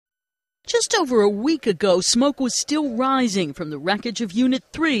Just over a week ago, smoke was still rising from the wreckage of Unit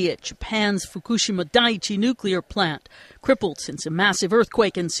 3 at Japan's Fukushima Daiichi nuclear plant, crippled since a massive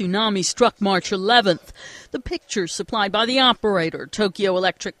earthquake and tsunami struck March 11th. The pictures supplied by the operator, Tokyo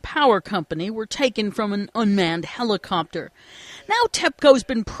Electric Power Company, were taken from an unmanned helicopter. Now TEPCO's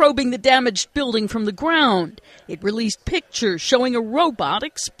been probing the damaged building from the ground. It released pictures showing a robot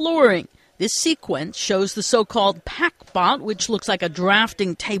exploring. This sequence shows the so-called PACbot, which looks like a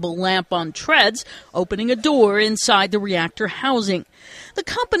drafting table lamp on treads, opening a door inside the reactor housing. The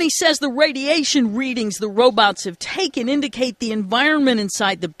company says the radiation readings the robots have taken indicate the environment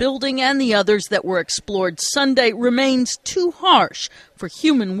inside the building and the others that were explored Sunday remains too harsh for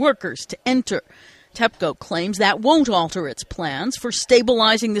human workers to enter. TEPCO claims that won't alter its plans for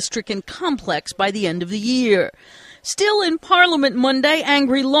stabilizing the stricken complex by the end of the year. Still in Parliament Monday,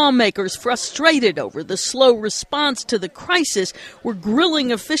 angry lawmakers frustrated over the slow response to the crisis were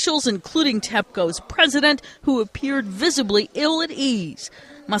grilling officials, including TEPCO's president, who appeared visibly ill at ease.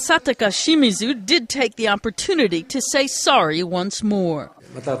 Masataka Shimizu did take the opportunity to say sorry once more.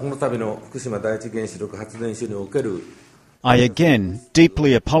 I again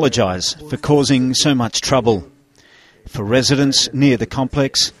deeply apologize for causing so much trouble for residents near the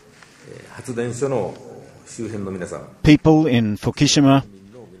complex, people in Fukushima,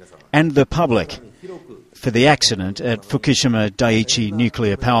 and the public for the accident at Fukushima Daiichi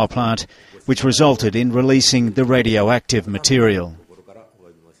nuclear power plant, which resulted in releasing the radioactive material.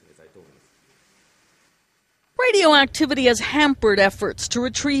 Radioactivity has hampered efforts to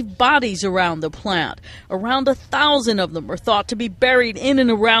retrieve bodies around the plant. Around 1,000 of them are thought to be buried in and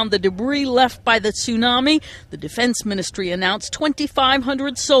around the debris left by the tsunami. The Defense Ministry announced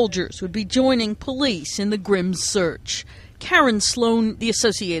 2,500 soldiers would be joining police in the grim search. Karen Sloan, The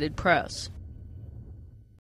Associated Press.